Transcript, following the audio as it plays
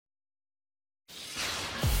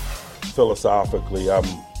philosophically,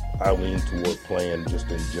 I lean toward playing just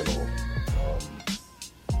in general.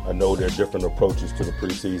 I know there are different approaches to the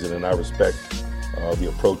preseason, and I respect the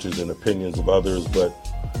approaches and opinions of others, but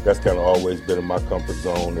that's kind of always been in my comfort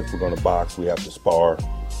zone. If we're going to box, we have to spar.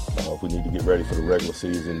 If we need to get ready for the regular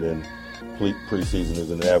season, then preseason is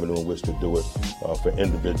an avenue in which to do it for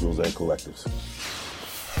individuals and collectives.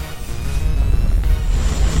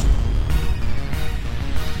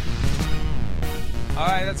 All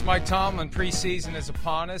right, that's Mike Tomlin. Preseason is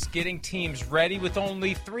upon us, getting teams ready with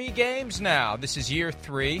only 3 games now. This is year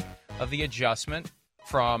 3 of the adjustment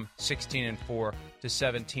from 16-4 to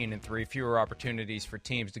 17-3. Fewer opportunities for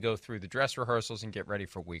teams to go through the dress rehearsals and get ready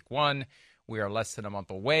for week 1. We are less than a month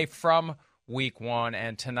away from week 1,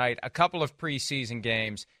 and tonight a couple of preseason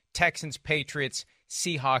games, Texans, Patriots,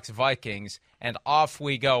 Seahawks, Vikings, and off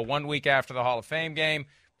we go. 1 week after the Hall of Fame game,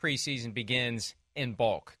 preseason begins in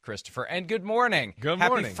bulk, Christopher. And good morning. Good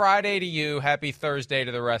morning. Happy Friday to you. Happy Thursday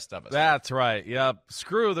to the rest of us. That's right. Yep.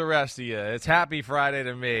 Screw the rest of you. It's happy Friday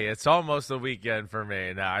to me. It's almost the weekend for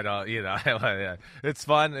me. No, I don't, it's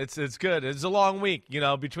fun. It's good. It's a long week,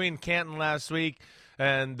 between Canton last week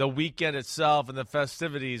and the weekend itself and the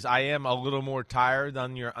festivities. I am a little more tired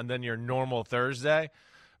than your normal Thursday,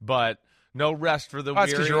 but no rest for the weary.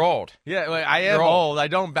 That's because you're old. Yeah, I am old. I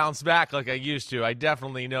don't bounce back like I used to. I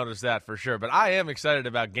definitely noticed that for sure. But I am excited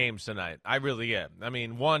about games tonight. I really am. I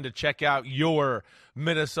mean, one, to check out your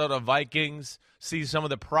Minnesota Vikings, see some of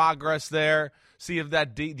the progress there, see if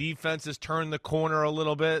that defense has turned the corner a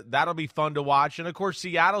little bit. That'll be fun to watch. And, of course,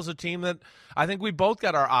 Seattle's a team that I think we both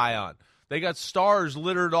got our eye on. They got stars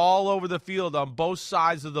littered all over the field on both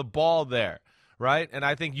sides of the ball there, right? And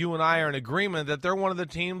I think you and I are in agreement that they're one of the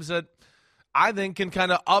teams that I think can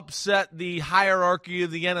kind of upset the hierarchy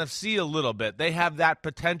of the NFC a little bit. They have that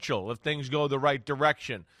potential if things go the right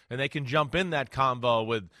direction, and they can jump in that combo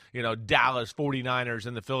with, Dallas 49ers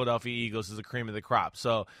and the Philadelphia Eagles as the cream of the crop.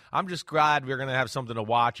 So I'm just glad we're going to have something to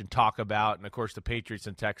watch and talk about. And, of course, the Patriots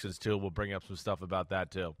and Texans, too. We'll bring up some stuff about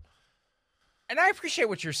that, too. And I appreciate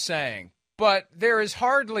what you're saying, but there is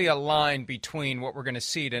hardly a line between what we're going to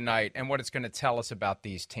see tonight and what it's going to tell us about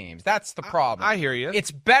these teams. That's the problem. I hear you. It's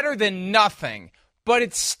better than nothing, but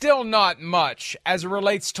it's still not much as it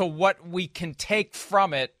relates to what we can take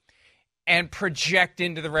from it and project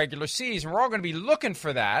into the regular season. We're all going to be looking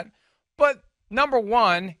for that. But number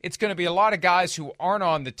one, it's going to be a lot of guys who aren't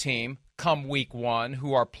on the team come week 1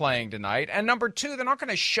 who are playing tonight. And number 2, they're not going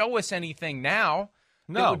to show us anything now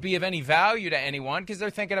that would be of any value to anyone because they're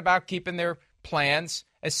thinking about keeping their plans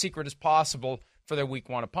as secret as possible for their week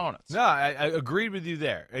 1 opponents. No, I agreed with you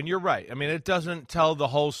there, and you're right. I mean, it doesn't tell the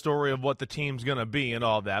whole story of what the team's going to be and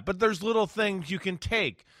all that, but there's little things you can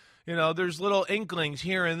take. There's little inklings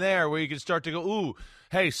here and there where you can start to go, ooh,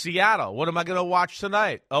 hey, Seattle, what am I going to watch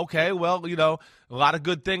tonight? Okay, well, a lot of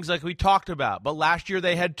good things like we talked about. But last year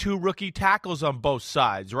they had 2 rookie tackles on both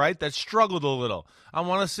sides, right, that struggled a little. I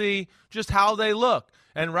want to see just how they look.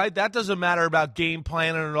 And, right, that doesn't matter about game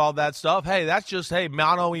planning and all that stuff. Hey, that's just,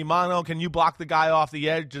 mano y mano. Can you block the guy off the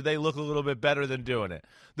edge? Do they look a little bit better than doing it?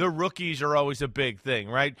 The rookies are always a big thing,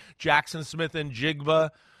 right? Jackson Smith and Jigba,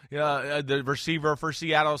 the receiver for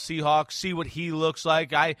Seattle Seahawks, see what he looks like.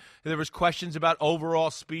 There was questions about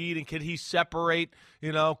overall speed and can he separate,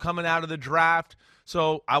 coming out of the draft.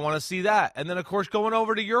 So I want to see that. And then, of course, going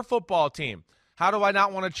over to your football team. How do I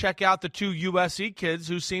not want to check out the 2 USC kids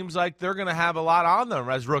who seems like they're going to have a lot on them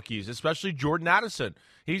as rookies, especially Jordan Addison.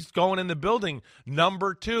 He's going in the building.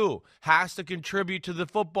 Number 2 has to contribute to the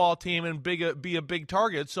football team and be a big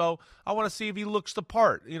target. So I want to see if he looks the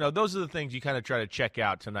part. Those are the things you kind of try to check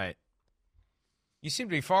out tonight. You seem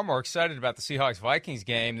to be far more excited about the Seahawks-Vikings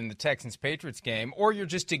game than the Texans-Patriots game, or you're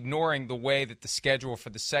just ignoring the way that the schedule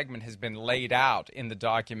for the segment has been laid out in the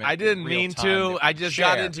document. I didn't mean to. I just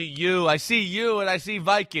got into you. I see you and I see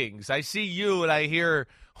Vikings. I see you and I hear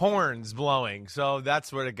horns blowing. So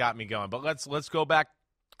that's where it got me going. But let's go back.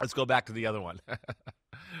 Let's go back to the other one.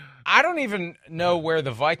 I don't even know where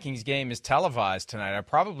the Vikings game is televised tonight. I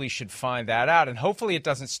probably should find that out, and hopefully it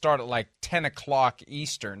doesn't start at like 10 o'clock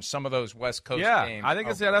Eastern, some of those West Coast games. Yeah, I think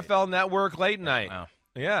it's NFL Network late night. Wow.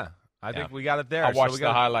 Yeah, I think we got it there. I'll watch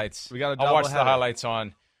the highlights. I'll watch the highlights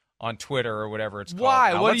on Twitter or whatever it's called.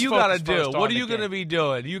 Why? Now, what do you got to do? What are you going to be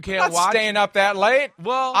doing? You can't watch? Staying up that late?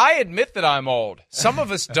 Well, I admit that I'm old. Some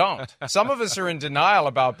of us don't. Some of us are in denial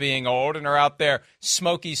about being old and are out there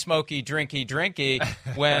smoky, drinky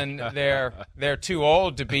when they're too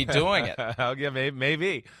old to be doing it. Okay,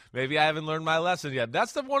 maybe I haven't learned my lesson yet.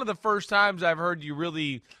 That's one of the first times I've heard you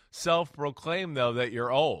really self-proclaim though that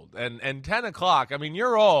you're old. And 10 o'clock. I mean,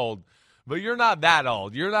 you're old. but you're not that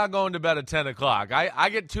old. You're not going to bed at 10 o'clock. I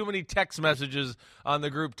get too many text messages on the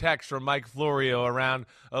group text from Mike Florio around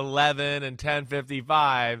 11 and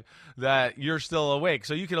 10:55 that you're still awake.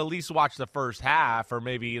 So you can at least watch the first half or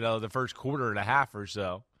maybe, the first quarter and a half or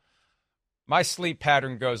so. My sleep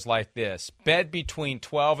pattern goes like this. Bed between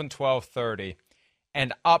 12 and 12:30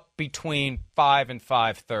 and up between 5 and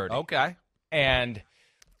 5:30. Okay. And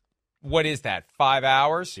what is that, 5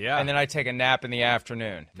 hours? Yeah. And then I take a nap in the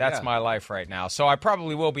afternoon. That's my life right now. So I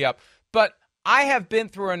probably will be up. But I have been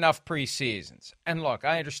through enough preseasons. And look,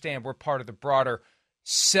 I understand we're part of the broader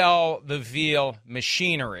sell the veal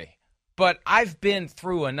machinery. But I've been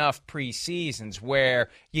through enough preseasons where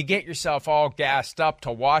you get yourself all gassed up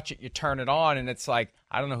to watch it, you turn it on, and it's like,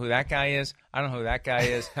 I don't know who that guy is. I don't know who that guy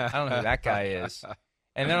is. I don't know who that guy is.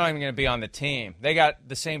 And they're not even going to be on the team. They got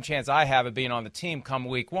the same chance I have of being on the team come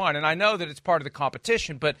week one. And I know that it's part of the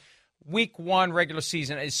competition, but week one regular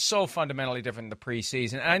season is so fundamentally different than the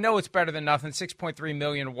preseason. And I know it's better than nothing. 6.3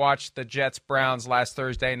 million watched the Jets-Browns last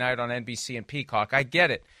Thursday night on NBC and Peacock. I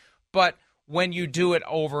get it. But when you do it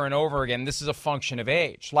over and over again, this is a function of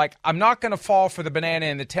age. Like, I'm not going to fall for the banana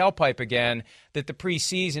in the tailpipe again that the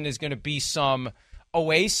preseason is going to be some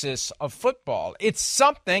oasis of football. It's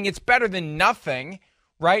something. It's better than nothing.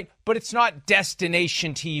 Right? But it's not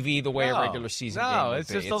destination TV the way a regular season game would it's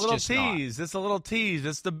be. just a little tease. It's a little tease.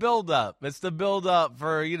 It's the build-up. It's the build-up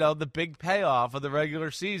for, the big payoff of the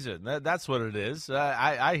regular season. That's what it is.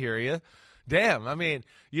 I hear you. Damn,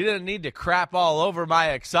 you didn't need to crap all over my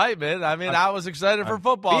excitement. I was excited for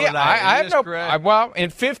football tonight. Well, in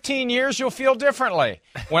 15 years, you'll feel differently.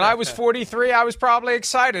 When I was 43, I was probably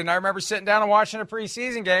excited. And I remember sitting down and watching a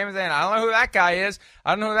preseason game and saying, I don't know who that guy is.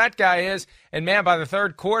 I don't know who that guy is. And, man, by the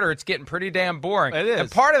third quarter, it's getting pretty damn boring. It is.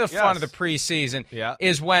 And part of the fun of the preseason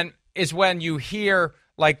is when you hear,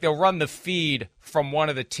 like, they'll run the feed from one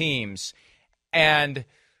of the teams and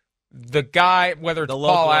 – the guy, whether it's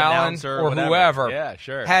Paul Allen or whoever,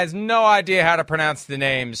 has no idea how to pronounce the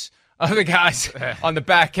names of the guys on the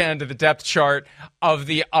back end of the depth chart of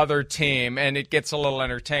the other team, and it gets a little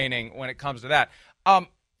entertaining when it comes to that.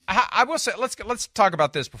 I will say, let's talk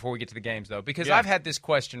about this before we get to the games, though, because I've had this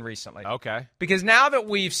question recently. Okay. Because now that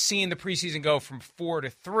we've seen the preseason go from 4 to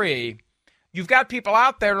 3, you've got people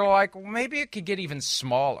out there that are like, well, maybe it could get even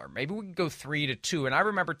smaller. Maybe we can go 3 to 2. And I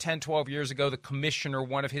remember 10, 12 years ago, the commissioner,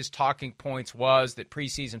 one of his talking points was that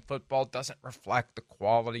preseason football doesn't reflect the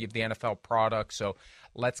quality of the NFL product, so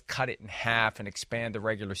let's cut it in half and expand the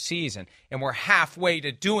regular season. And we're halfway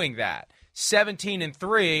to doing that.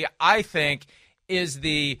 17-3, I think, is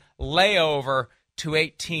the layover to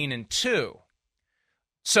 18-2.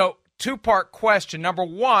 So, two-part question. Number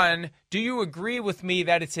one, do you agree with me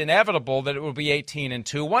that it's inevitable that it will be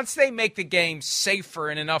 18-2? Once they make the game safer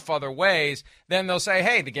in enough other ways, then they'll say,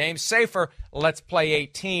 hey, the game's safer, let's play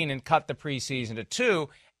 18 and cut the preseason to 2.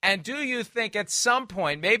 And do you think at some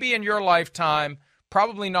point, maybe in your lifetime,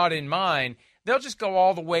 probably not in mine, they'll just go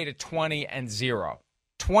all the way to 20-0?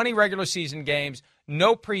 20 regular season games,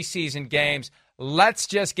 no preseason games. Let's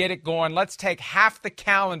just get it going. Let's take half the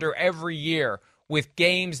calendar every year with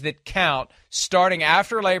games that count, starting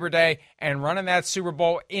after Labor Day and running that Super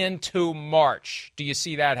Bowl into March. Do you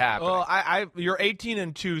see that happening? Well, your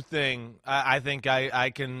 18-2 thing, I think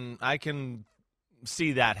I can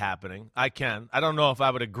see that happening. I can. I don't know if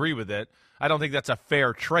I would agree with it. I don't think that's a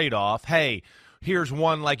fair trade-off. Hey, here's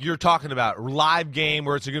one like you're talking about, live game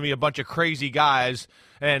where it's going to be a bunch of crazy guys,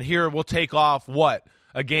 and here we'll take off what?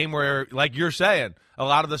 A game where, like you're saying, a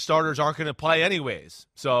lot of the starters aren't going to play anyways.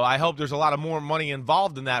 So I hope there's a lot of more money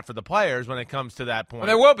involved in that for the players when it comes to that point. Well,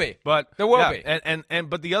 there will be. But there will be.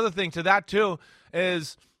 But the other thing to that too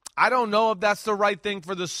is I don't know if that's the right thing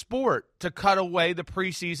for the sport to cut away the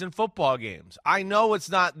preseason football games. I know it's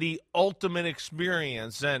not the ultimate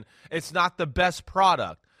experience and it's not the best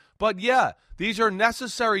product. But yeah, these are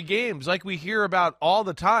necessary games like we hear about all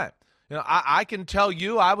the time. I can tell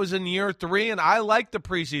you I was in year 3 and I liked the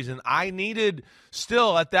preseason. I needed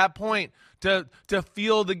still at that point to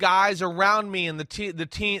feel the guys around me and the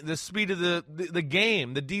team, the speed of the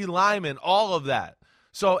game, the D linemen, all of that.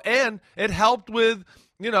 So, and it helped with,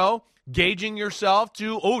 gauging yourself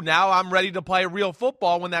to, now I'm ready to play real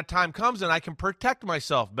football when that time comes and I can protect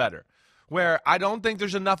myself better. Where I don't think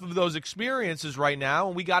there's enough of those experiences right now.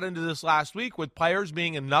 And we got into this last week with players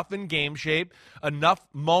being enough in game shape, enough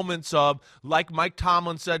moments of, like Mike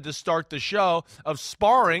Tomlin said to start the show, of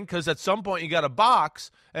sparring, because at some point you got to box.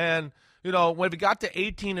 And when it got to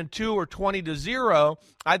 18-2 or 20-0,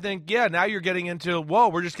 I think, now you're getting into,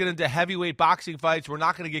 we're just getting into heavyweight boxing fights. We're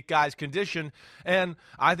not going to get guys conditioned. And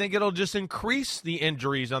I think it'll just increase the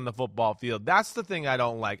injuries on the football field. That's the thing I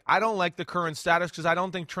don't like. I don't like the current status because I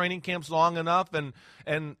don't think training camp's long enough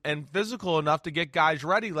and physical enough to get guys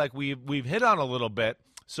ready like we've hit on a little bit.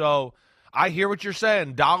 So I hear what you're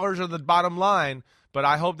saying. Dollars are the bottom line. But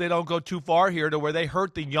I hope they don't go too far here to where they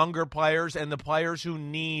hurt the younger players and the players who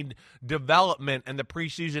need development, and the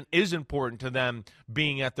preseason is important to them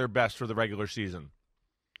being at their best for the regular season.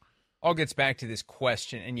 All gets back to this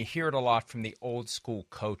question, and you hear it a lot from the old school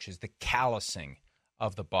coaches, the callousing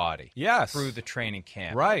of the body. Yes. Through the training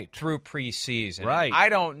camp. Right. Through preseason. Right. I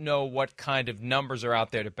don't know what kind of numbers are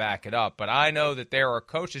out there to back it up, but I know that there are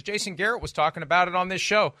coaches. Jason Garrett was talking about it on this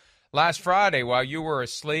show last Friday while you were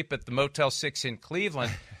asleep at the Motel 6 in Cleveland.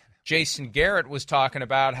 Jason Garrett was talking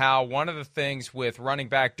about how one of the things with running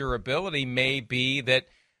back durability may be that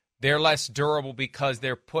they're less durable because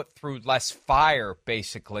they're put through less fire,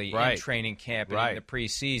 basically, in training camp and in the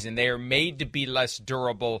preseason. They are made to be less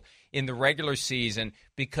durable in the regular season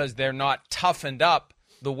because they're not toughened up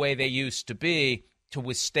the way they used to be to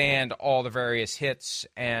withstand all the various hits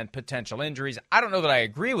and potential injuries. I don't know that I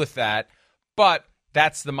agree with that, but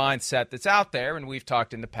that's the mindset that's out there, and we've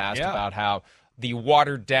talked in the past about how the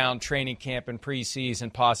watered-down training camp and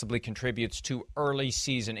preseason possibly contributes to early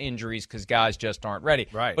season injuries because guys just aren't ready.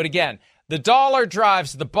 Right. But again, the dollar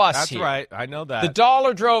drives the bus That's here. right. I know that. The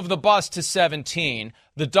dollar drove the bus to 17.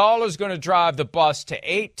 The dollar's going to drive the bus to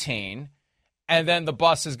 18, and then the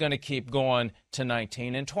bus is going to keep going to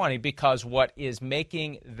 19 and 20 because what is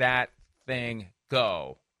making that thing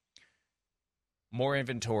go? More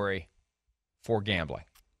inventory for gambling,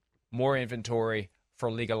 more inventory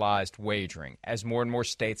for legalized wagering, as more and more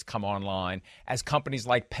states come online, as companies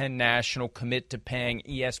like Penn National commit to paying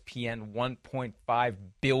ESPN $1.5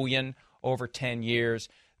 billion over 10 years,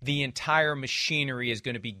 the entire machinery is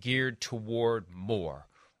going to be geared toward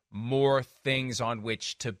more things on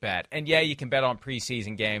which to bet. And yeah, you can bet on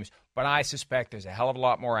preseason games, but I suspect there's a hell of a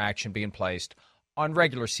lot more action being placed on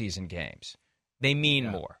regular season games. They mean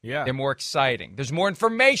more. Yeah. They're more exciting. There's more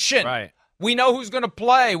information. Right. We know who's going to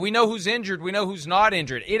play. We know who's injured. We know who's not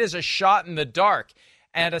injured. It is a shot in the dark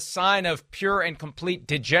and a sign of pure and complete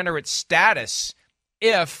degenerate status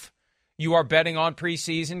if you are betting on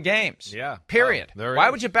preseason games. Yeah. Period. Why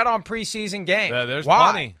would you bet on preseason games? There's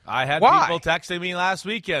Why? plenty. I had Why? people texting me last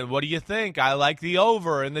weekend. What do you think? I like the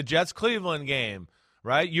over in the Jets-Cleveland game.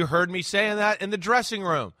 Right? You heard me saying that in the dressing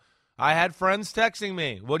room. I had friends texting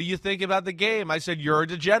me, what do you think about the game? I said, you're a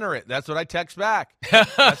degenerate. That's what I text back.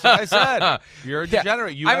 That's what I said. You're a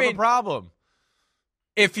degenerate. You have a problem.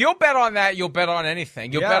 If you'll bet on that, you'll bet on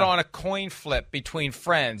anything. You'll bet on a coin flip between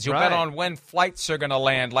friends. You'll bet on when flights are going to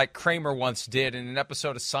land, like Kramer once did in an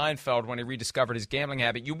episode of Seinfeld when he rediscovered his gambling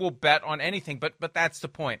habit. You will bet on anything, but that's the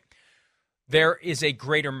point. There is a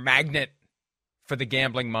greater magnet for the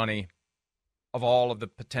gambling money of all of the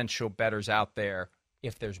potential bettors out there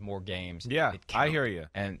if there's more games. Yeah, I hear you.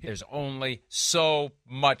 And there's only so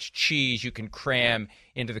much cheese you can cram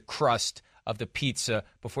into the crust of the pizza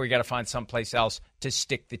before you got to find someplace else to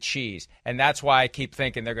stick the cheese. And that's why I keep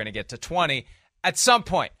thinking they're going to get to 20 at some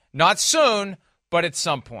point. Not soon, but at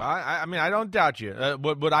some point. I mean, I don't doubt you.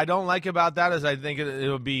 What I don't like about that is I think it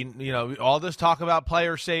would be, all this talk about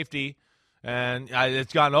player safety, and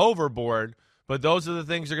it's gone overboard. But those are the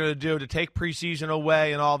things they're going to do to take preseason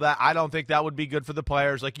away and all that. I don't think that would be good for the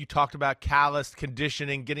players. Like you talked about, calloused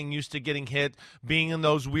conditioning, getting used to getting hit, being in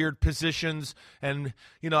those weird positions, and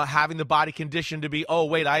having the body conditioned to be, oh,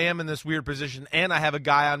 wait, I am in this weird position, and I have a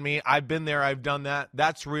guy on me. I've been there. I've done that.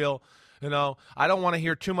 That's real. I don't want to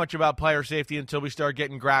hear too much about player safety until we start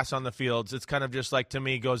getting grass on the fields. It's kind of just like, to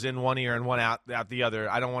me, goes in one ear and one out the other.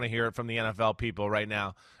 I don't want to hear it from the NFL people right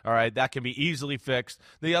now. All right, that can be easily fixed.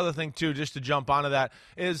 The other thing, too, just to jump onto that,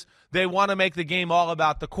 is they want to make the game all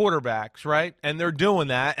about the quarterbacks, right? And they're doing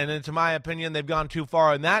that. And into my opinion, they've gone too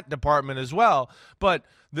far in that department as well. But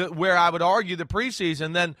where I would argue the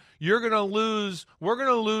preseason, then we're going to lose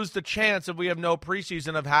the chance, if we have no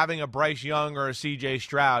preseason, of having a Bryce Young or a CJ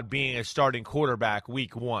Stroud being a starting quarterback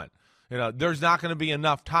week one. There's not going to be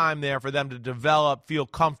enough time there for them to develop, feel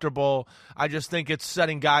comfortable. I just think it's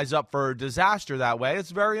setting guys up for a disaster that way.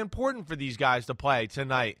 It's very important for these guys to play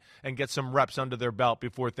tonight and get some reps under their belt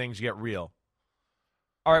before things get real.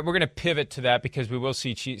 All right, we're going to pivot to that because we will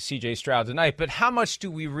see CJ Stroud tonight. But how much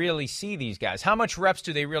do we really see these guys? How much reps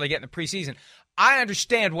do they really get in the preseason? I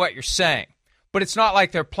understand what you're saying, But it's not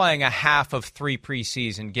like they're playing a half of 3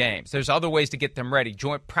 preseason games. There's other ways to get them ready.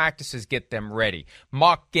 Joint practices get them ready.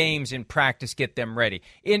 Mock games in practice get them ready.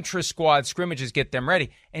 Intra-squad scrimmages get them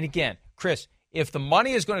ready. And again, Chris, if the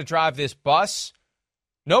money is going to drive this bus,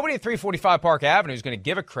 nobody at 345 Park Avenue is going to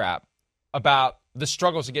give a crap about the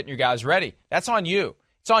struggles of getting you guys ready. That's on you.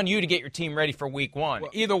 It's on you to get your team ready for week 1.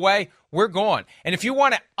 Either way, we're going. And if you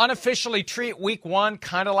want to unofficially treat week 1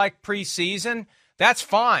 kind of like preseason, that's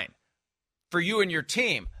fine for you and your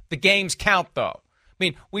team. The games count, though. I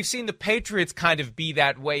mean, we've seen the Patriots kind of be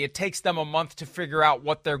that way. It takes them a month to figure out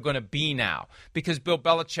what they're going to be now because Bill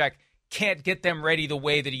Belichick can't get them ready the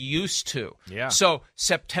way that he used to. Yeah. So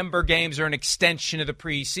September games are an extension of the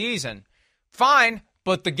preseason. Fine,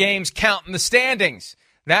 but the games count in the standings.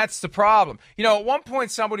 That's the problem. You know, at one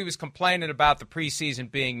point somebody was complaining about the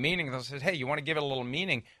preseason being meaningless. I said, hey, you want to give it a little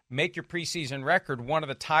meaning? Make your preseason record one of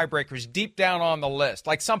the tiebreakers deep down on the list.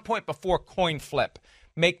 Like some point before coin flip.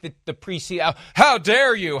 Make the preseason. How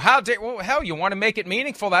dare you? Well, hell, you want to make it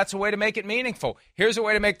meaningful. That's a way to make it meaningful. Here's a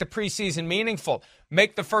way to make the preseason meaningful.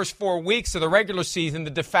 Make the first 4 weeks of the regular season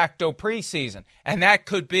the de facto preseason. And that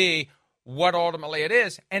could be what ultimately it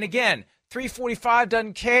is. And again, 345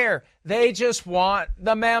 doesn't care. They just want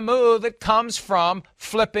the mammoo that comes from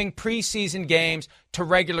flipping preseason games to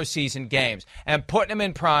regular season games and putting them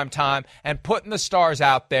in prime time and putting the stars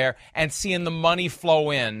out there and seeing the money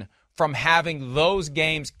flow in from having those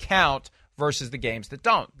games count versus the games that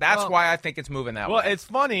don't. That's why I think it's moving that way. Well, it's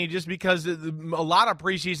funny just because a lot of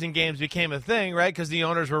preseason games became a thing, right? Because the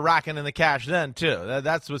owners were racking in the cash then, too.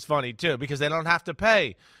 That's what's funny, too, because they don't have to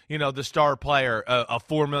pay, the star player a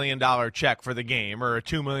 $4 million check for the game or a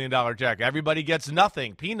 $2 million check. Everybody gets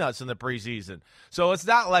nothing, peanuts in the preseason. So it's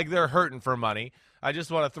not like they're hurting for money. I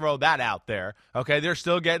just want to throw that out there. Okay, they're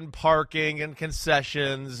still getting parking and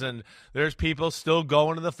concessions, and there's people still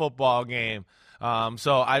going to the football game.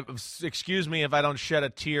 So excuse me if I don't shed a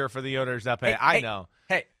tear for the owners that pay. I know.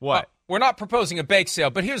 Hey, what? We're not proposing a bake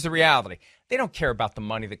sale, but here's the reality. They don't care about the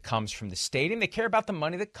money that comes from the stadium. They care about the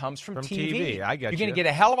money that comes from TV. I get you. You're going to get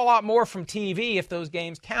a hell of a lot more from TV if those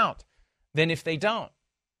games count than if they don't.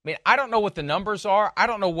 I mean, I don't know what the numbers are. I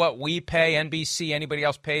don't know what we pay, NBC, anybody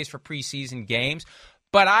else pays for preseason games.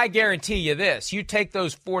 But I guarantee you this. You take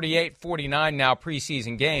those 48, 49 now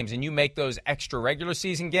preseason games and you make those extra regular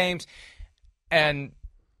season games, and,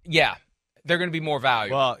 yeah, they're going to be more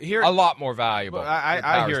valuable. Well, a lot more valuable. Well,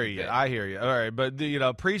 I hear you. I hear you. All right, but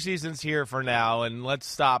preseason's here for now, and let's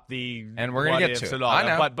stop the and we're going to get to it.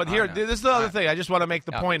 I know. But here, this is the other thing. I just want to make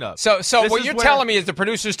the point of. So what you're telling me is the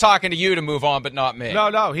producer's talking to you to move on, but not me.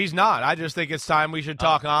 No, he's not. I just think it's time we should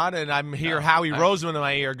talk on, and I'm here Howie Roseman in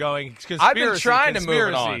my ear going, I've been trying to move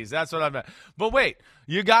it on. That's what I meant. But wait.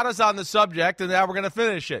 You got us on the subject, and now we're going to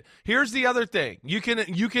finish it. Here's the other thing. You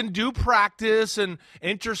can do practice and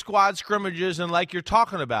inter-squad scrimmages and like you're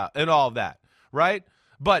talking about and all of that, right?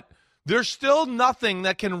 But there's still nothing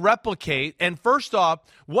that can replicate. And first off,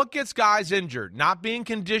 what gets guys injured? Not being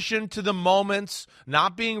conditioned to the moments,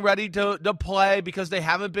 not being ready to play because they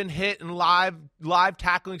haven't been hit in live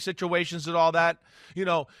tackling situations and all that.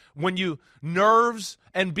 When you nerves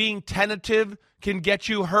and being tentative can get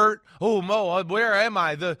you hurt. Oh, Mo, where am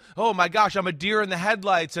I? Oh, my gosh, I'm a deer in the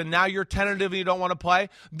headlights, and now you're tentative and you don't want to play.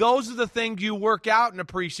 Those are the things you work out in a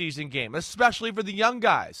preseason game, especially for the young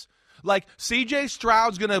guys. Like CJ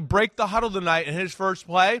Stroud's going to break the huddle tonight in his first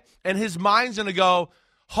play, and his mind's going to go,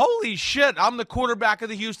 holy shit, I'm the quarterback of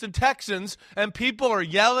the Houston Texans, and people are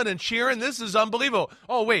yelling and cheering. This is unbelievable.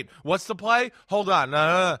 Oh, wait, what's the play? Hold on.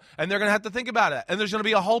 And they're going to have to think about it. And there's going to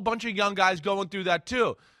be a whole bunch of young guys going through that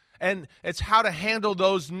too. And it's how to handle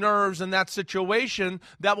those nerves in that situation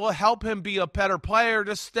that will help him be a better player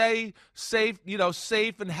to stay safe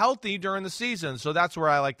and healthy during the season. So that's where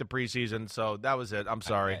I like the preseason. So that was it. I'm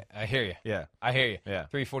sorry. I hear you. Yeah. I hear you. Yeah.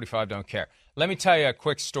 345 don't care. Let me tell you a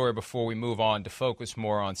quick story before we move on to focus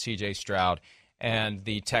more on CJ Stroud and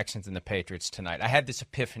the Texans and the Patriots tonight. I had this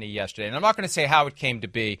epiphany yesterday, and I'm not going to say how it came to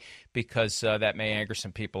be because that may anger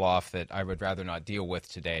some people off that I would rather not deal with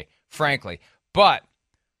today, frankly. But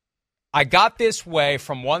I got this way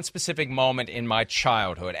from one specific moment in my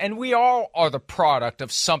childhood, and we all are the product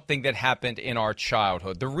of something that happened in our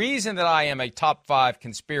childhood. The reason that I am a top 5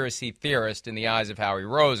 conspiracy theorist in the eyes of Howie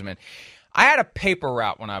Roseman, I had a paper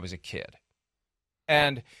route when I was a kid,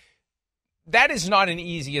 and that is not an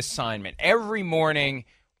easy assignment. Every morning,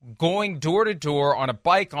 going door to door on a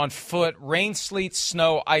bike, on foot, rain, sleet,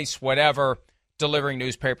 snow, ice, whatever, delivering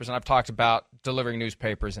newspapers, and I've talked about delivering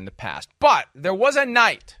newspapers in the past. But there was a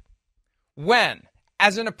night when,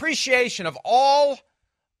 as an appreciation of all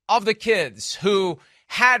of the kids who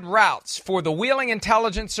had routes for the Wheeling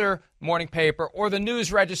Intelligencer, morning paper, or the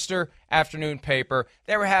News Register afternoon paper.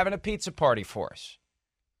 They were having a pizza party for us.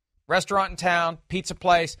 Restaurant in town, pizza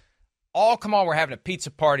place, all come on, we're having a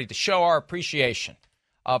pizza party to show our appreciation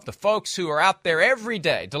of the folks who are out there every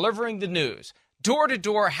day delivering the news, door to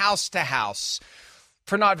door, house to house,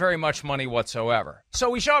 for not very much money whatsoever. So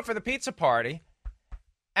we show up for the pizza party,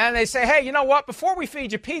 and they say, hey, you know what? Before we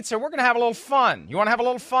feed you pizza, we're going to have a little fun. You want to have a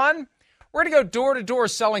little fun? We're going to go door to door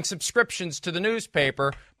selling subscriptions to the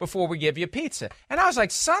newspaper before we give you pizza. And I was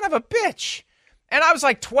like, son of a bitch. And I was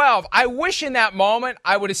like 12. I wish in that moment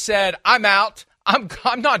I would have said, I'm out. I'm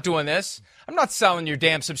not doing this. I'm not selling your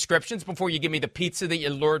damn subscriptions before you give me the pizza that you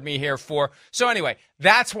lured me here for. So anyway,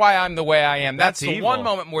 that's why I'm the way I am. That's the evil. one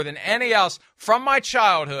moment more than any else from my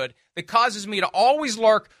childhood that causes me to always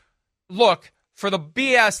look for the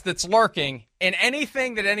BS that's lurking in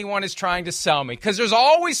anything that anyone is trying to sell me, because there's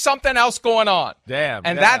always something else going on. Damn.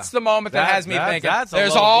 And yeah. that's the moment that has me thinking,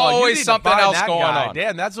 there's well, always something else going on.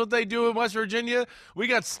 Damn, that's what they do in West Virginia? We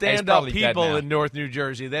got stand-up people in North New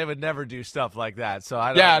Jersey. They would never do stuff like that. So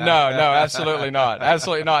I don't no, absolutely not.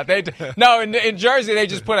 Absolutely not. In Jersey, they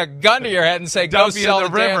just put a gun to your head and say, go sell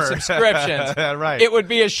the damn subscriptions. Right. It would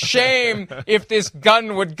be a shame if this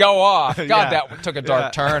gun would go off. God, that took a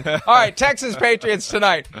dark turn. All right, Texans Patriots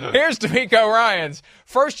tonight. Here's DeMeco Ryans,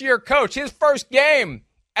 first-year coach, his first game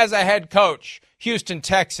as a head coach. Houston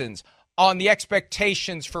Texans on the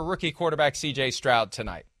expectations for rookie quarterback CJ Stroud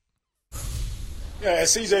tonight. Yeah,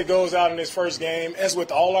 as CJ goes out in his first game, as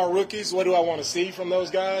with all our rookies, what do I want to see from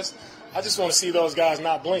those guys? I just want to see those guys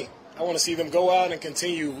not blink. I want to see them go out and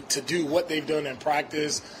continue to do what they've done in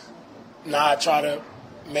practice, not try to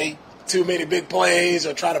make too many big plays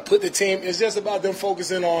or try to put the team. It's just about them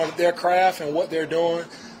focusing on their craft and what they're doing.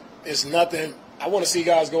 It's nothing. I want to see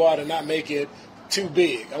guys go out and not make it too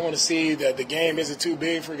big. I want to see that the game isn't too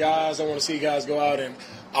big for guys. I want to see guys go out and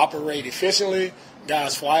operate efficiently,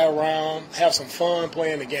 guys fly around, have some fun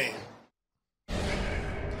playing the game.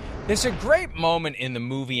 There's a great moment in the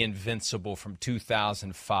movie Invincible from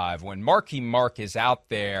 2005 when Marky Mark is out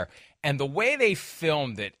there, and the way they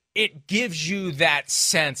filmed it, it gives you that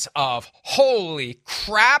sense of, holy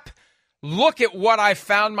crap, look at what I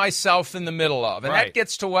found myself in the middle of. And that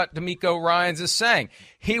gets to what DeMeco Ryans is saying.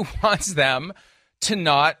 He wants them to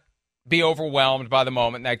not be overwhelmed by the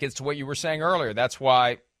moment. And that gets to what you were saying earlier. That's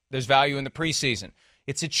why there's value in the preseason.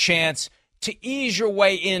 It's a chance to ease your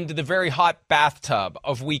way into the very hot bathtub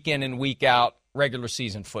of week in and week out regular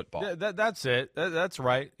season football. That's it. That's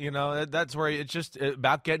right. You know, that's where it's just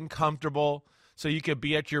about getting comfortable so you could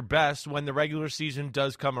be at your best when the regular season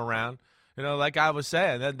does come around. You know, like I was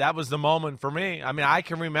saying, that was the moment for me. I mean, I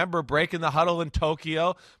can remember breaking the huddle in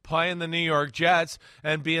Tokyo, playing the New York Jets,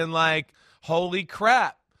 and being like, holy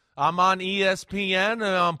crap, I'm on ESPN, and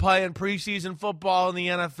I'm playing preseason football in the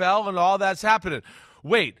NFL, and all that's happening.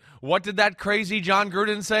 Wait, what did that crazy John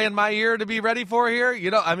Gruden say in my ear to be ready for here? You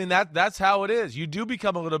know, I mean, that's how it is. You do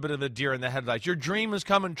become a little bit of a deer in the headlights. Your dream is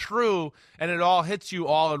coming true, and it all hits you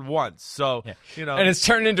all at once. So, you know. And it's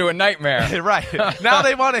turned into a nightmare. Right. Now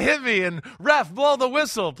they want to hit me, and ref, blow the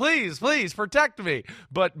whistle. Please, protect me.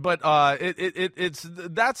 But it's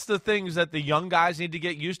that's the things that the young guys need to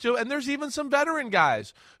get used to. And there's even some veteran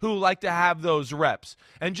guys who like to have those reps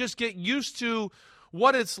and just get used to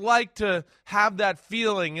what it's like to have that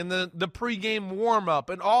feeling and the pregame warm-up,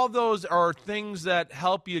 and all those are things that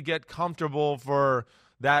help you get comfortable for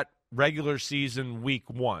that regular season week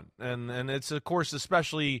one. And it's, of course,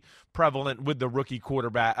 especially prevalent with the rookie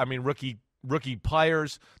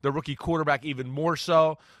players, the rookie quarterback even more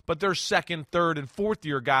so, but there's second, third, and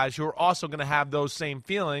fourth-year guys who are also going to have those same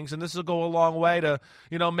feelings, and this will go a long way to,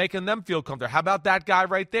 you know, making them feel comfortable. How about that guy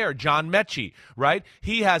right there, John Mechie, right?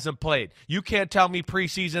 He hasn't played. You can't tell me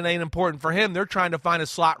preseason ain't important for him. They're trying to find a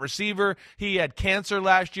slot receiver. He had cancer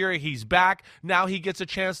last year. He's back. Now he gets a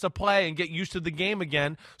chance to play and get used to the game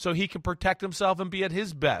again so he can protect himself and be at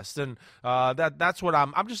his best, and that's what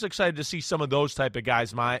I'm just excited to see some of those type of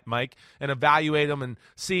guys, Mike, and evaluate them and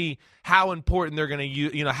see how important they're going to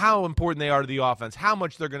use, you know, how important they are to the offense, how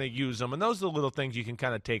much they're going to use them. And those are the little things you can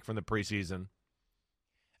kind of take from the preseason.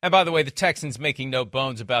 And by the way, the Texans making no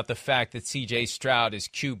bones about the fact that CJ Stroud is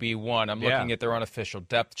QB1. I'm looking at their unofficial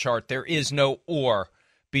depth chart. There is no or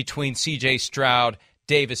between CJ Stroud,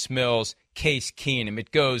 Davis Mills, Case Keenum.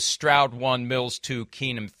 It goes Stroud 1, Mills 2,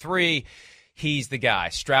 Keenum 3. He's the guy.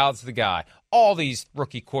 Stroud's the guy. All these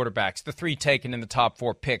rookie quarterbacks, the three taken in the top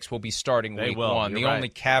 4 picks, will be starting week one. The only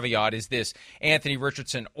caveat is this: Anthony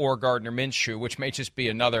Richardson or Gardner Minshew, which may just be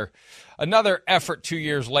another effort 2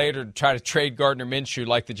 years later to try to trade Gardner Minshew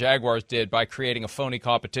like the Jaguars did by creating a phony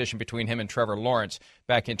competition between him and Trevor Lawrence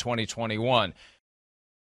back in 2021.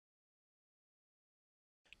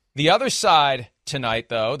 The other side tonight,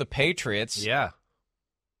 though, the Patriots. Yeah.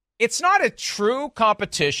 It's not a true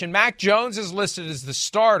competition. Mac Jones is listed as the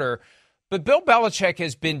starter, but Bill Belichick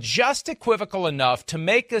has been just equivocal enough to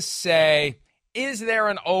make us say, is there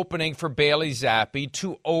an opening for Bailey Zappi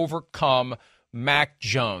to overcome Mac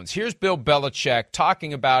Jones? Here's Bill Belichick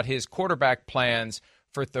talking about his quarterback plans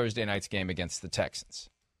for Thursday night's game against the Texans.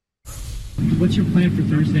 What's your plan for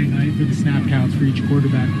Thursday night for the snap counts for each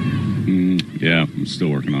quarterback? Yeah, I'm still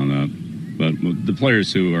working on that. But the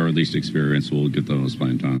players who are least experienced will get the most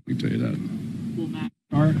playing time, I can tell you that. Will Mac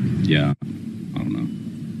start? Yeah, I don't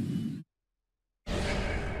know.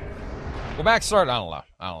 Will Mac start? I don't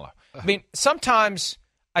know. I mean, sometimes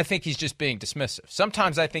I think he's just being dismissive.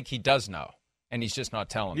 Sometimes I think he does know, and he's just not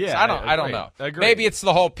telling us. Yeah, I don't know. Agreed. Maybe it's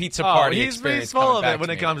the whole pizza party he's experience. full of it when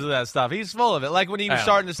it comes to that stuff. He's full of it. Like when he was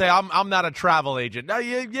starting to say, I'm not a travel agent.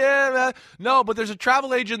 No, but there's a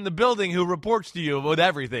travel agent in the building who reports to you with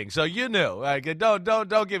everything. So you knew. Like,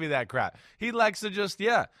 don't give me that crap. He likes to just,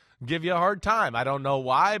 give you a hard time. I don't know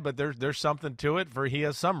why, but there's something to it he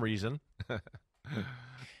has some reason.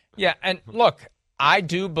 Yeah, and look, I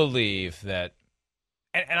do believe that,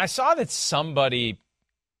 and I saw that somebody,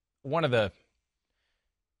 one of the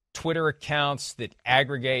Twitter accounts that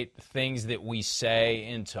aggregate things that we say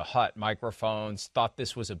into hut microphones, thought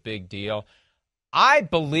this was a big deal. I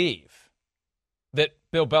believe that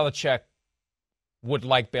Bill Belichick would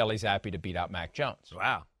like Bailey Zappi to beat out Mac Jones.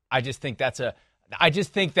 Wow. I just think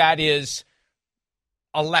that is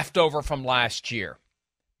a leftover from last year.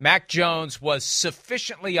 Mac Jones was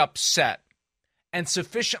sufficiently upset and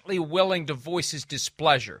sufficiently willing to voice his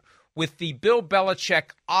displeasure with the Bill Belichick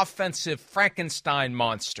offensive Frankenstein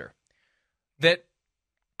monster that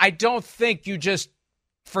I don't think you just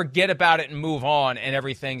forget about it and move on and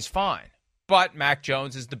everything's fine. But Mac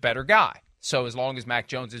Jones is the better guy. So as long as Mac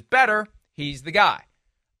Jones is better, he's the guy.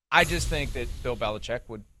 I just think that Bill Belichick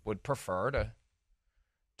would prefer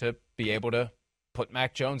to be able to put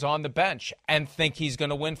Mac Jones on the bench and think he's going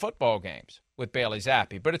to win football games with Bailey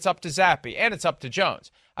Zappi. But it's up to Zappi and it's up to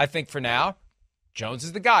Jones. I think for now, Jones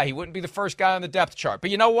is the guy. He wouldn't be the first guy on the depth chart. But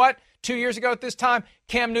you know what? 2 years ago at this time,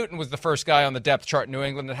 Cam Newton was the first guy on the depth chart in New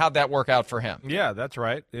England, and how'd that work out for him? Yeah, that's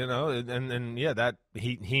right. That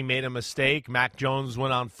he made a mistake. Mac Jones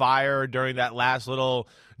went on fire during that last little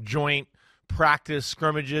joint practice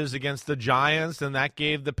scrimmages against the Giants, and that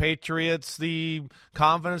gave the Patriots the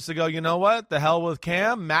confidence to go, you know what? The hell with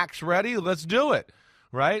Cam. Mac's ready. Let's do it.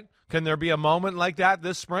 Right? Can there be a moment like that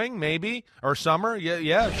this spring? Maybe. Or summer?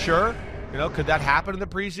 Yeah, sure. Could that happen in the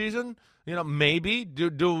preseason? Maybe.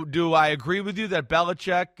 Do I agree with you that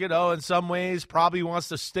Belichick, in some ways probably wants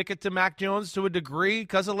to stick it to Mac Jones to a degree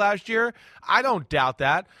because of last year? I don't doubt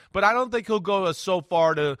that, but I don't think he'll go so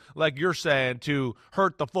far to, like you're saying, to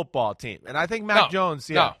hurt the football team. And I think Mac Jones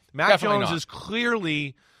is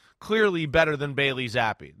clearly better than Bailey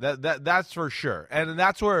Zappi. That's for sure. And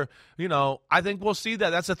that's where, I think we'll see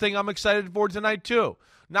that. That's the thing I'm excited for tonight too.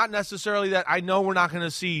 Not necessarily that I know we're not going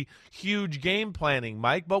to see huge game planning,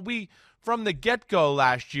 Mike, but from the get-go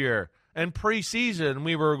last year and preseason,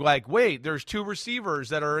 we were like, wait, there's two receivers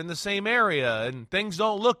that are in the same area and things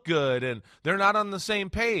don't look good and they're not on the same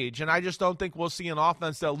page. And I just don't think we'll see an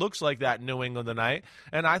offense that looks like that in New England tonight.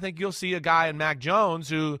 And I think you'll see a guy in Mac Jones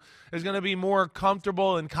who is going to be more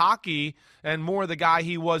comfortable and cocky and more the guy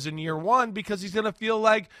he was in year one because he's going to feel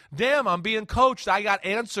like, damn, I'm being coached. I got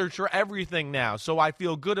answers for everything now, so I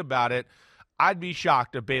feel good about it. I'd be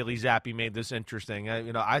shocked if Bailey Zappi made this interesting.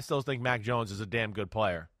 I still think Mac Jones is a damn good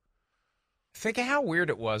player. Think of how weird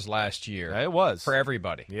it was last year. It was. For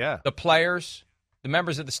everybody. Yeah. The players, the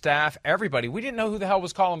members of the staff, everybody. We didn't know who the hell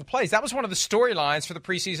was calling the plays. That was one of the storylines for the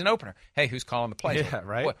preseason opener. Hey, who's calling the plays? Yeah,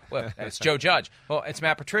 right. Well, it's Joe Judge. Well, it's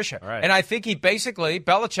Matt Patricia. Right. And I think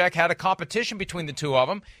Belichick had a competition between the two of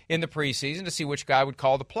them in the preseason to see which guy would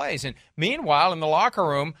call the plays. And meanwhile, in the locker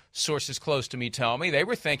room, sources close to me tell me, they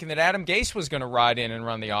were thinking that Adam Gase was going to ride in and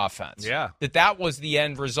run the offense. Yeah. That was the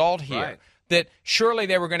end result here. Right. That surely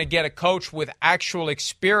they were going to get a coach with actual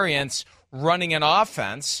experience running an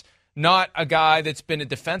offense, not a guy that's been a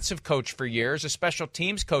defensive coach for years, a special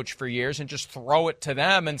teams coach for years, and just throw it to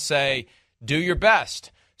them and say, do your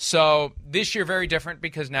best. So this year, very different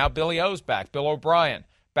because now Billy O's back, Bill O'Brien,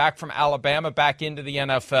 back from Alabama, back into the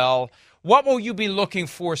NFL. What will you be looking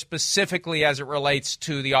for specifically as it relates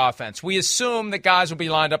to the offense? We assume that guys will be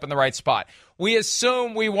lined up in the right spot. We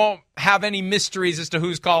assume we won't have any mysteries as to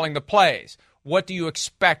who's calling the plays. What do you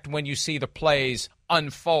expect when you see the plays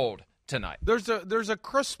unfold tonight? There's a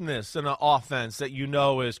crispness in an offense that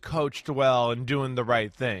is coached well and doing the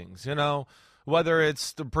right things. Whether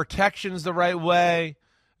it's the protections the right way,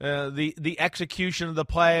 the execution of the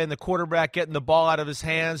play and the quarterback getting the ball out of his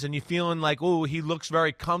hands and you feeling like, ooh, he looks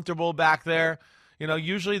very comfortable back there.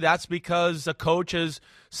 Usually that's because a coach has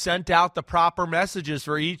sent out the proper messages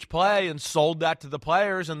for each play and sold that to the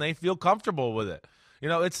players, and they feel comfortable with it.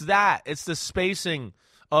 It's that. It's the spacing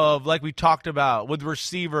of, like we talked about, with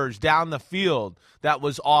receivers down the field that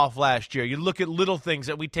was off last year. You look at little things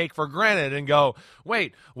that we take for granted and go,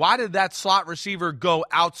 wait, why did that slot receiver go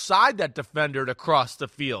outside that defender to cross the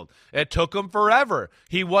field? It took him forever.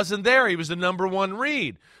 He wasn't there. He was the number one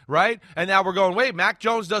read, right? And now we're going, wait, Mac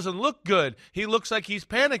Jones doesn't look good. He looks like he's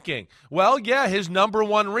panicking. Well, yeah, his number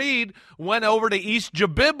one read went over to East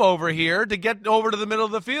Jabib over here to get over to the middle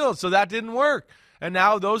of the field, so that didn't work. And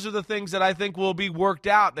now those are the things that I think will be worked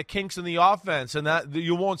out, the kinks in the offense, and that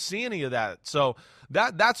you won't see any of that. So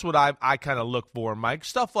that's what I kind of look for, Mike,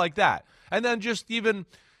 stuff like that. And then just even,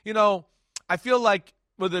 I feel like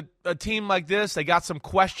with a team like this, they got some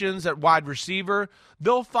questions at wide receiver.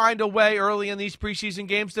 They'll find a way early in these preseason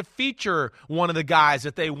games to feature one of the guys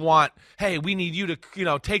that they want. Hey, we need you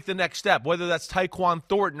to, take the next step, whether that's Tyquan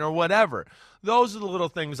Thornton or whatever. Those are the little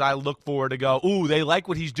things I look for to go, ooh, they like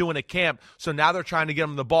what he's doing at camp, so now they're trying to get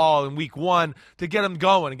him the ball in week one to get him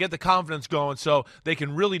going and get the confidence going so they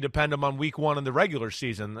can really depend him on week one in the regular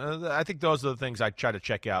season. I think those are the things I try to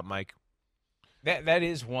check out, Mike. That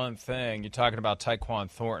is one thing. You're talking about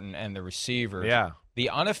Tyquan Thornton and the receivers. Yeah.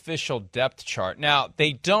 The unofficial depth chart. Now,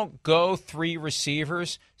 they don't go 3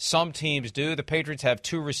 receivers. Some teams do. The Patriots have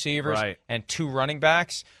 2 receivers and 2 running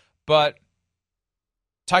backs. But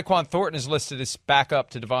Tyquan Thornton is listed as backup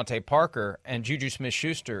to Devontae Parker, and Juju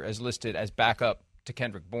Smith-Schuster is listed as backup to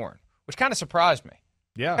Kendrick Bourne, which kind of surprised me.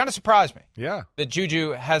 Yeah. Kind of surprised me. Yeah. That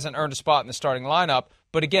Juju hasn't earned a spot in the starting lineup.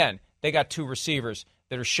 But again, they got 2 receivers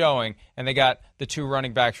that are showing, and they got the 2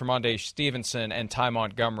 running backs, Ramondre Stevenson and Ty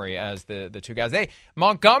Montgomery, as the 2 guys.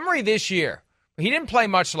 Montgomery this year, he didn't play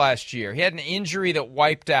much last year. He had an injury that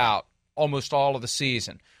wiped out almost all of the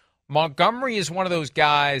season. Montgomery is one of those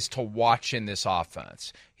guys to watch in this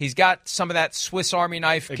offense. He's got some of that Swiss Army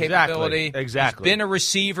knife capability. Exactly. He's been a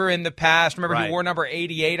receiver in the past. Remember, he wore number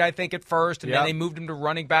 88, I think, at first, and then they moved him to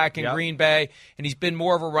running back in Green Bay, and he's been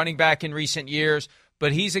more of a running back in recent years.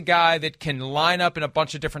 But he's a guy that can line up in a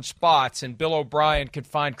bunch of different spots, and Bill O'Brien could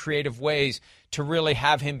find creative ways to really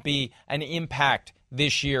have him be an impact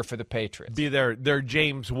this year for the Patriots. Be their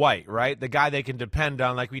James White, right? The guy they can depend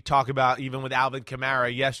on, like we talk about even with Alvin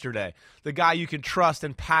Kamara yesterday. The guy you can trust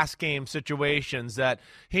in pass game situations that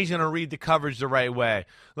he's going to read the coverage the right way.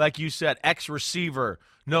 Like you said, ex-receiver,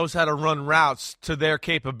 knows how to run routes to their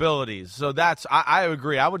capabilities. So I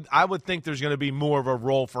agree. I would think there's going to be more of a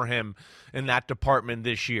role for him in that department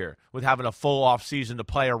this year with having a full off season to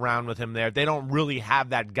play around with him there. They don't really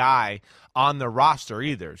have that guy on the roster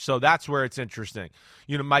either. So that's where it's interesting.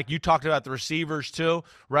 Mike, you talked about the receivers too,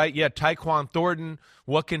 right? Yeah, Tyquan Thornton,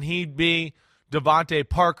 what can he be? Devontae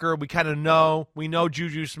Parker, we kind of know. We know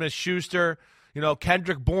Juju Smith-Schuster.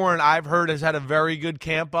 Kendrick Bourne, I've heard, has had a very good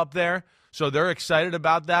camp up there. So they're excited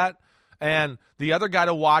about that. And the other guy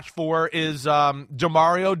to watch for is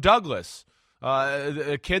Demario Douglas,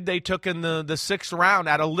 a kid they took in the 6th round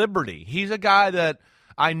out of Liberty. He's a guy that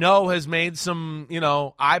I know has made some,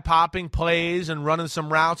 eye-popping plays and running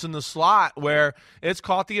some routes in the slot where it's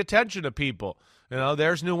caught the attention of people.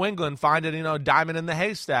 There's New England finding, diamond in the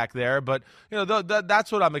haystack there. But,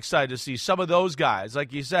 that's what I'm excited to see. Some of those guys,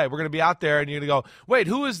 like you said, we're going to be out there and you're going to go, wait,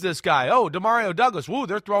 who is this guy? Oh, Demario Douglas. Ooh,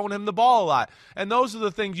 they're throwing him the ball a lot. And those are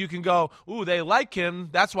the things you can go, ooh, they like him.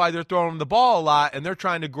 That's why they're throwing him the ball a lot, and they're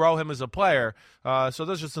trying to grow him as a player. So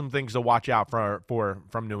those are some things to watch out for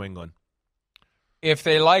from New England. If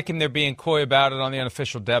they like him, they're being coy about it on the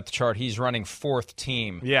unofficial depth chart. He's running 4th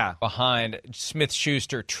team behind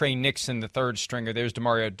Smith-Schuster, Trey Nixon, the 3rd stringer. There's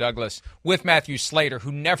Demario Douglas with Matthew Slater,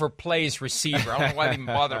 who never plays receiver. I don't know why they even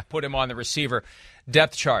bother to put him on the receiver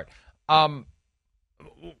depth chart.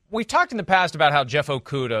 We've talked in the past about how Jeff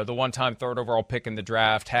Okudah, the one-time 3rd overall pick in the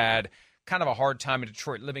draft, had kind of a hard time in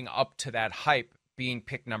Detroit living up to that hype, being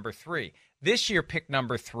pick number 3. This year, pick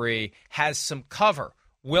number 3 has some cover.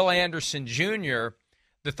 Will Anderson Jr.,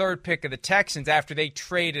 the 3rd pick of the Texans, after they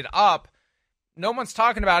traded up, no one's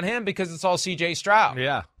talking about him because it's all CJ Stroud.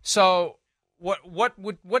 Yeah. So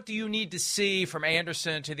what do you need to see from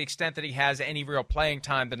Anderson to the extent that he has any real playing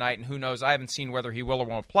time tonight? And who knows? I haven't seen whether he will or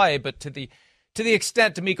won't play, but to the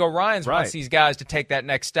extent DeMeco Ryans wants these guys to take that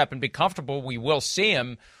next step and be comfortable, we will see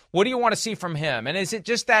him. What do you want to see from him? And is it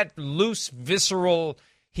just that loose, visceral,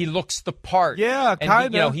 he looks the part? Yeah,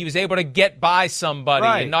 kind of. He was able to get by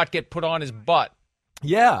somebody and not get put on his butt.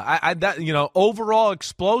 Yeah, overall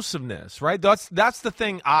explosiveness, right? That's the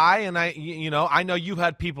thing. I know you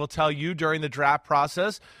had people tell you during the draft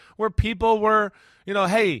process where people were,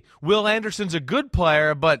 hey, Will Anderson's a good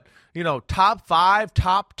player, but top 5,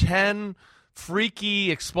 top 10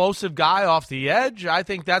 freaky explosive guy off the edge. I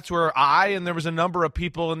think that's where and there was a number of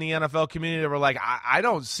people in the NFL community that were like, I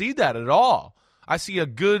don't see that at all. I see a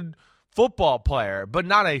good football player, but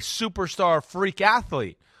not a superstar freak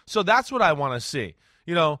athlete. So that's what I want to see.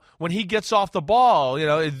 When he gets off the ball,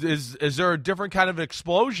 is there a different kind of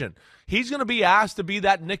explosion? He's going to be asked to be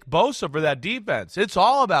that Nick Bosa for that defense. It's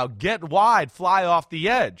all about get wide, fly off the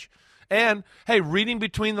edge. And, hey, reading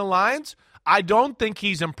between the lines, I don't think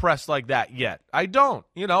he's impressed like that yet. I don't.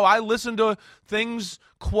 I listen to things,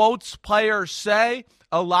 quotes players say.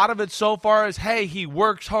 A lot of it so far is, hey, he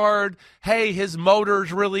works hard. Hey, his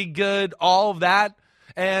motor's really good, all of that.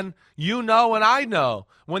 And and I know,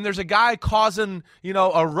 when there's a guy causing,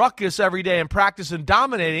 a ruckus every day in practice and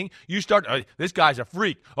dominating, you start, this guy's a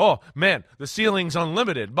freak. Oh, man, the ceiling's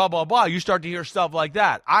unlimited, blah, blah, blah. You start to hear stuff like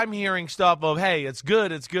that. I'm hearing stuff of, hey, it's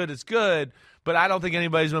good, but I don't think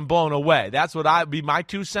anybody's been blown away. That's what be my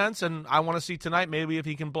 2 cents, and I want to see tonight maybe if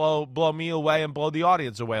he can blow me away and blow the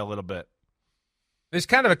audience away a little bit. There's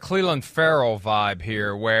kind of a Cleveland Farrell vibe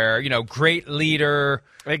here where, great leader,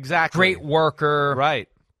 exactly, great worker. Right.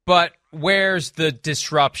 But where's the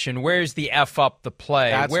disruption? Where's the F up the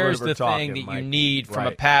play? Where's the thing that you need from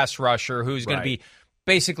a pass rusher who's going to be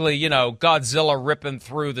basically, Godzilla ripping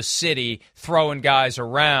through the city, throwing guys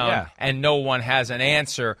around, and no one has an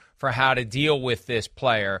answer for how to deal with this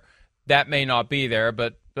player? That may not be there,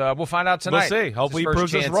 but we'll find out tonight. We'll see. Hopefully he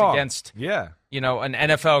proves us wrong. Against, an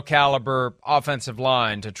NFL caliber offensive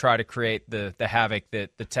line to try to create the havoc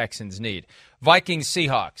that the Texans need.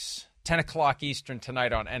 Vikings-Seahawks. 10 o'clock Eastern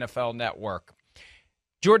tonight on NFL Network.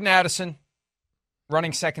 Jordan Addison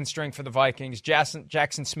running second string for the Vikings.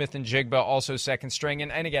 Jackson Smith and Jigba also second string.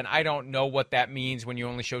 And again, I don't know what that means when you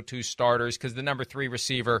only show 2 starters because the number 3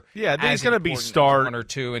 receiver he's going to be start 1 or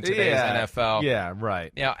 2 in today's NFL. Yeah,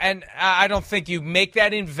 right. And I don't think you make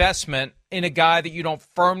that investment in a guy that you don't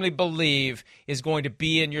firmly believe is going to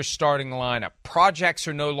be in your starting lineup. Projects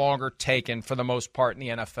are no longer taken for the most part in the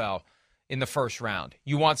NFL in the first round.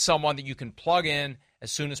 You want someone that you can plug in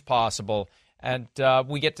as soon as possible, and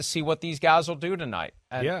we get to see what these guys will do tonight.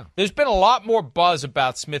 And there's been a lot more buzz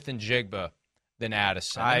about Smith and Jigba than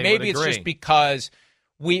Addison. And maybe it's just because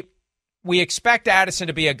we expect Addison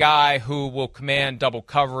to be a guy who will command double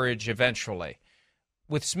coverage eventually.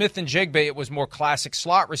 With Smith and Jigba, it was more classic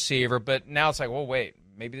slot receiver, but now it's like, well, wait,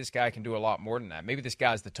 maybe this guy can do a lot more than that. Maybe this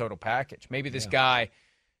guy's the total package. Maybe this guy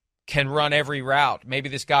can run every route. Maybe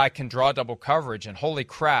this guy can draw double coverage. And holy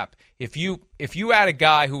crap, if you had a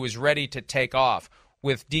guy who was ready to take off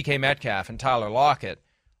with DK Metcalf and Tyler Lockett,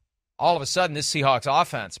 all of a sudden this Seahawks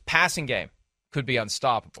offense, passing game, could be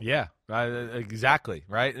unstoppable. Yeah, exactly,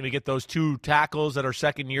 right? And we get those 2 tackles that are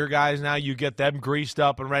second-year guys now. You get them greased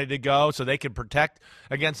up and ready to go so they can protect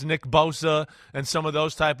against Nick Bosa and some of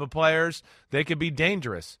those type of players. They could be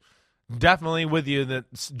dangerous. Definitely with you that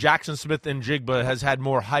Jackson Smith and Jigba has had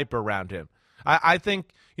more hype around him. I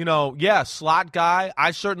think, slot guy.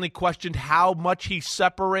 I certainly questioned how much he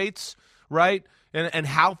separates, right, and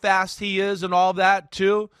how fast he is and all that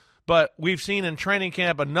too. But we've seen in training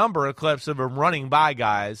camp a number of clips of him running by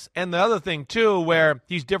guys. And the other thing, too, where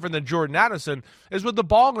he's different than Jordan Addison, is with the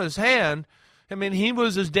ball in his hand. I mean, he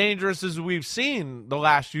was as dangerous as we've seen the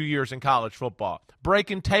last few years in college football.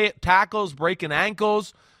 Breaking tackles, breaking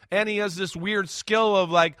ankles. And he has this weird skill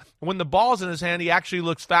of, like, when the ball's in his hand, he actually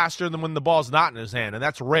looks faster than when the ball's not in his hand, and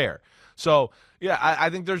that's rare. So, I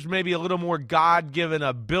think there's maybe a little more God-given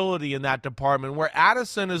ability in that department, where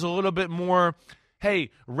Addison is a little bit more,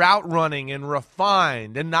 route running and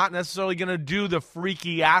refined and not necessarily going to do the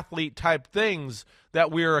freaky athlete-type things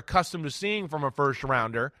that we're accustomed to seeing from a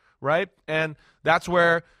first-rounder, right? And that's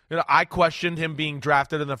where I questioned him being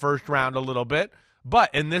drafted in the first round a little bit.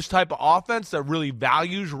 But in this type of offense that really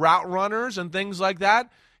values route runners and things like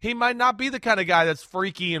that, he might not be the kind of guy that's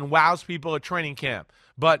freaky and wows people at training camp.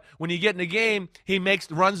 But when you get in a game, he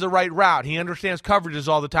runs the right route. He understands coverages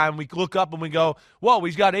all the time. We look up and we go, whoa,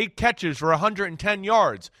 he's got 8 catches for 110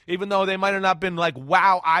 yards. Even though they might have not been like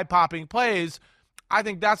wow, eye-popping plays, I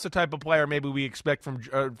think that's the type of player maybe we expect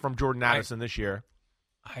from Jordan Addison this year.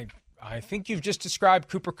 I think you've just described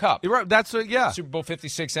Cooper Kupp. You're right. That's Super Bowl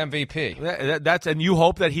 56 MVP. And you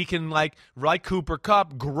hope that he can, like Cooper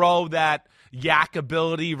Kupp, grow that yak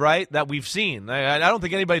ability, right, that we've seen. I don't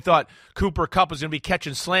think anybody thought Cooper Kupp was going to be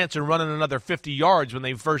catching slants and running another 50 yards when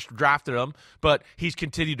they first drafted him, but he's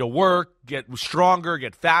continued to work, get stronger,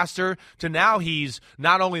 get faster, to now he's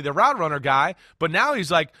not only the route runner guy, but now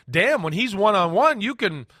he's like, damn, when he's one-on-one, you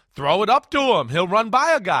can throw it up to him. He'll run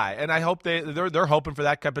by a guy. And I hope they're hoping for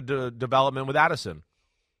that type of development with Addison.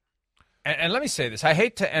 And let me say this. I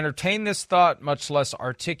hate to entertain this thought, much less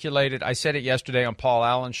articulate it. I said it yesterday on Paul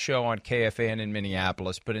Allen's show on KFAN in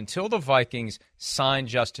Minneapolis. But until the Vikings sign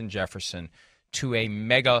Justin Jefferson to a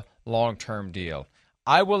mega long-term deal,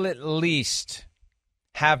 I will at least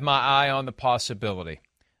have my eye on the possibility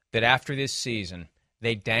that after this season,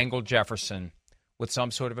 they dangle Jefferson with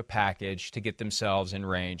some sort of a package to get themselves in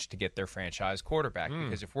range to get their franchise quarterback.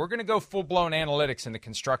 Because if we're going to go full-blown analytics in the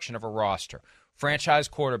construction of a roster, franchise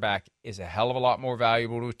quarterback is a hell of a lot more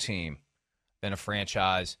valuable to a team than a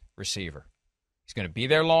franchise receiver. He's going to be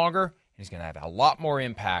there longer, and he's going to have a lot more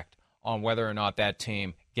impact on whether or not that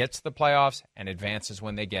team gets to the playoffs and advances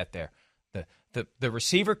when they get there. The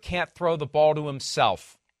receiver can't throw the ball to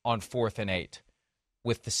himself on 4th and 8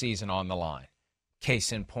 with the season on the line.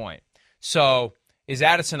 Case in point. So is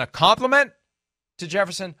Addison a compliment to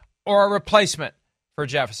Jefferson or a replacement for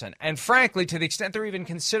Jefferson? And frankly, to the extent they're even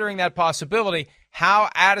considering that possibility, how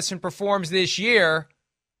Addison performs this year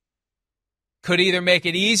could either make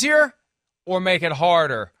it easier or make it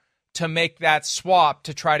harder to make that swap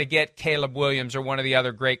to try to get Caleb Williams or one of the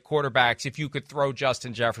other great quarterbacks if you could throw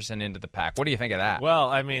Justin Jefferson into the pack. What do you think of that? Well,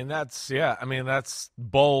 that's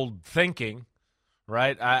bold thinking,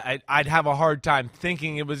 right? I'd have a hard time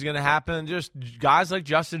thinking it was going to happen. Just guys like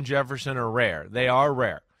Justin Jefferson are rare. They are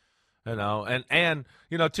rare. And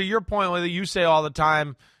to your point, whether you say all the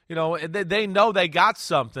time, they know they got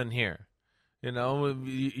something here.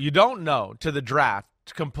 You don't know to the draft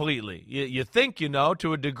completely. You think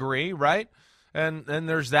to a degree, right? And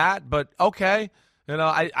there's that, but okay.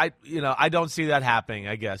 I don't see that happening,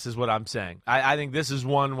 I guess, is what I'm saying. I think this is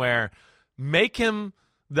one where make him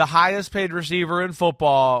the highest paid receiver in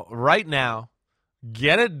football right now,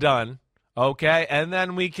 get it done, okay? And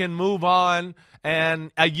then we can move on.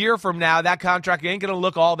 And a year from now, that contract ain't going to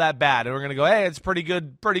look all that bad. And we're going to go, hey, it's pretty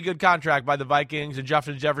good contract by the Vikings, and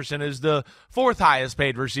Justin Jefferson is the 4th highest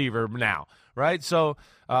paid receiver now, right? So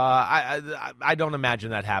I don't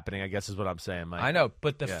imagine that happening, I guess is what I'm saying, Mike. I know,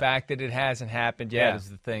 but the fact that it hasn't happened yet is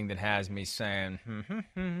the thing that has me saying,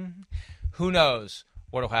 who knows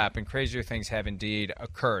what will happen. Crazier things have indeed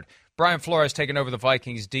occurred. Brian Flores taking over the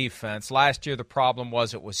Vikings defense. Last year the problem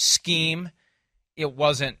was it was scheme. It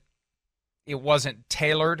wasn't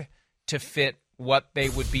tailored to fit what they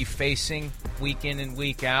would be facing week in and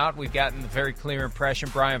week out. We've gotten the very clear impression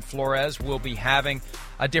Brian Flores will be having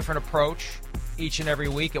a different approach each and every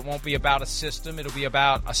week. It won't be about a system. It'll be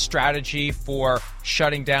about a strategy for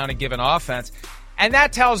shutting down a given offense. And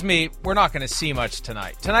that tells me we're not going to see much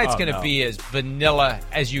tonight. Tonight's going to be as vanilla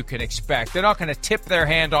as you can expect. They're not going to tip their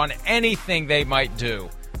hand on anything they might do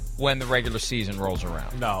when the regular season rolls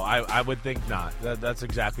around. No, I would think not. That's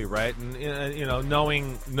exactly right. And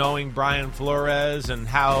knowing Brian Flores and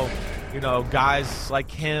how guys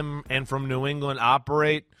like him and from New England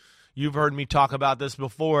operate, you've heard me talk about this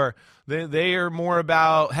before. They are more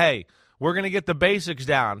about, hey, we're going to get the basics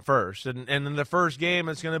down first, and in the first game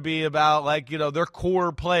it's going to be about their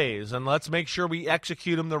core plays, and let's make sure we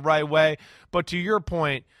execute them the right way. But to your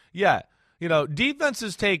point,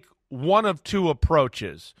 defenses take one of two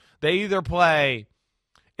approaches. They either play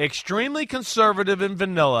extremely conservative and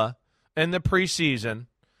vanilla in the preseason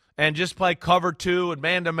and just play cover 2 and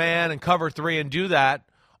man-to-man and cover 3 and do that,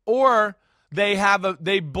 or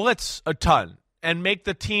they blitz a ton and make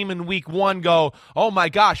the team in week 1 go, oh my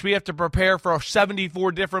gosh, we have to prepare for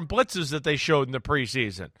 74 different blitzes that they showed in the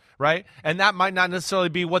preseason, right? And that might not necessarily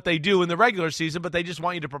be what they do in the regular season, but they just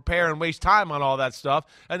want you to prepare and waste time on all that stuff,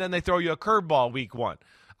 and then they throw you a curveball week 1.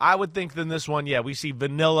 I would think in this one, we see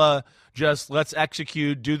vanilla, just let's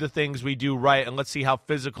execute, do the things we do right, and let's see how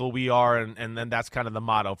physical we are, and then that's kind of the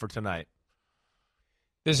motto for tonight.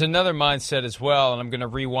 There's another mindset as well, and I'm going to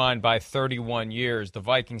rewind by 31 years. The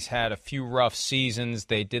Vikings had a few rough seasons.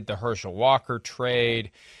 They did the Herschel Walker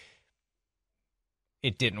trade.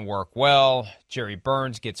 It didn't work well. Jerry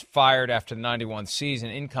Burns gets fired after the 91 season.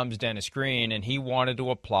 In comes Dennis Green, and he wanted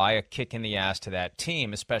to apply a kick in the ass to that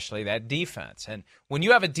team, especially that defense. And when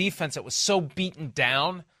you have a defense that was so beaten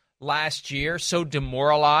down last year, so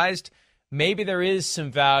demoralized, maybe there is some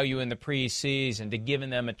value in the preseason to giving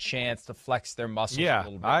them a chance to flex their muscles a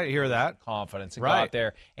little bit. I hear that. Confidence and go out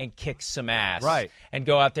there and kick some ass. Right. And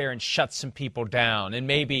go out there and shut some people down and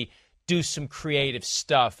maybe do some creative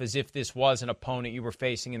stuff as if this was an opponent you were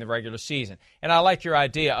facing in the regular season. And I like your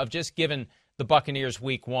idea of just giving the Buccaneers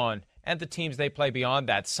week 1 and the teams they play beyond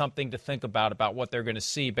that something to think about what they're going to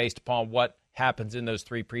see based upon what happens in those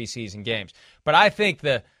 3 preseason games. But I think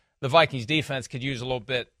the Vikings defense could use a little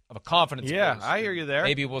bit of a confidence boost. Yeah, I hear you there.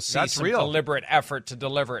 Maybe we'll see That's some real. deliberate effort to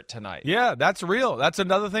deliver it tonight. Yeah, that's real. That's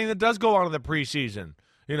another thing that does go on in the preseason.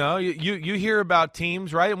 You know, you hear about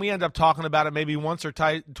teams, right? And we end up talking about it maybe once or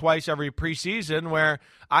twice every preseason where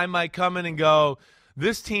I might come in and go,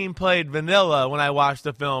 this team played vanilla when I watched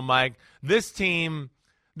the film, Mike. This team,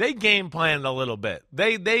 they game planned a little bit.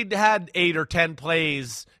 They had 8 or 10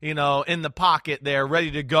 plays, in the pocket there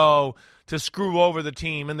ready to go to screw over the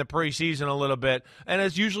team in the preseason a little bit. And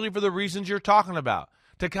it's usually for the reasons you're talking about,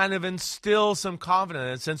 to kind of instill some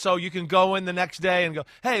confidence. And so you can go in the next day and go,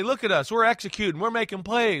 hey, look at us. We're executing. We're making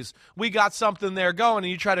plays. We got something there going.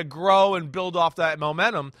 And you try to grow and build off that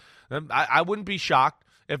momentum. I wouldn't be shocked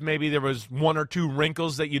if maybe there was 1 or 2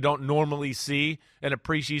 wrinkles that you don't normally see in a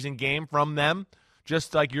preseason game from them,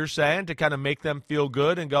 just like you're saying, to kind of make them feel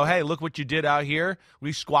good and go, hey, look what you did out here.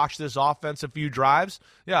 We squashed this offense a few drives.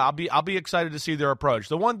 Yeah, I'll be excited to see their approach.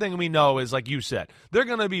 The one thing we know is, like you said, they're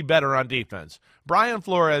going to be better on defense. Brian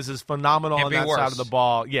Flores is phenomenal on that side of the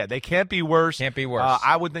ball. Yeah, they can't be worse. Can't be worse.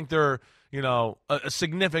 I would think they're, a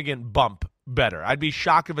significant bump better. I'd be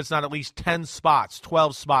shocked if it's not at least 10 spots,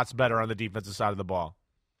 12 spots better on the defensive side of the ball.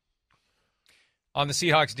 On the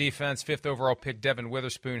Seahawks defense, 5th overall pick Devin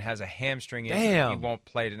Witherspoon has a hamstring injury. Damn. He won't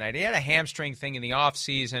play tonight. He had a hamstring thing in the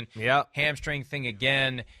offseason. Yep. Hamstring thing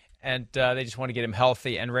again. And they just want to get him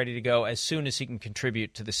healthy and ready to go as soon as he can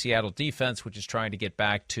contribute to the Seattle defense, which is trying to get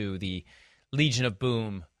back to the Legion of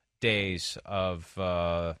Boom days of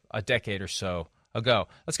a decade or so ago.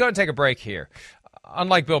 Let's go ahead and take a break here.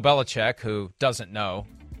 Unlike Bill Belichick, who doesn't know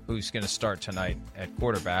who's going to start tonight at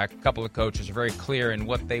quarterback, a couple of coaches are very clear in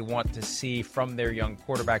what they want to see from their young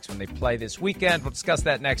quarterbacks when they play this weekend. We'll discuss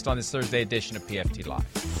that next on this Thursday edition of PFT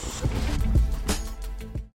Live.